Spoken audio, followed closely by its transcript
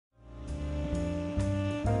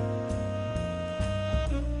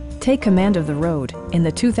Take command of the road in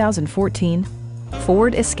the 2014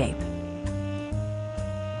 Ford Escape.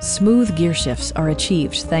 Smooth gear shifts are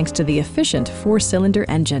achieved thanks to the efficient 4-cylinder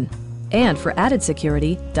engine. And for added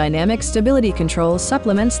security, dynamic stability control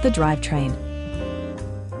supplements the drivetrain.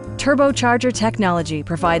 Turbocharger technology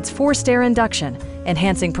provides forced air induction,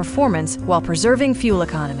 enhancing performance while preserving fuel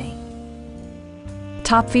economy.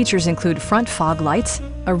 Top features include front fog lights,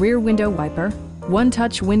 a rear window wiper,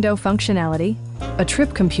 one-touch window functionality, a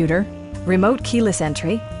trip computer, remote keyless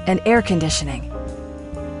entry, and air conditioning.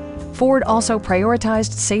 Ford also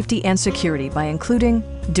prioritized safety and security by including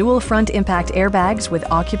dual front impact airbags with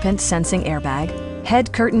occupant sensing airbag,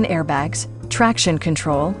 head curtain airbags, traction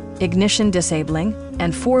control, ignition disabling,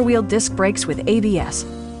 and 4-wheel disc brakes with ABS.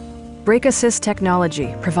 Brake Assist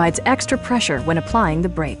technology provides extra pressure when applying the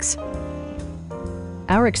brakes.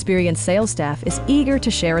 Our experienced sales staff is eager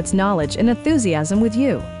to share its knowledge and enthusiasm with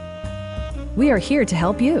you. We are here to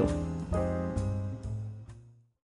help you.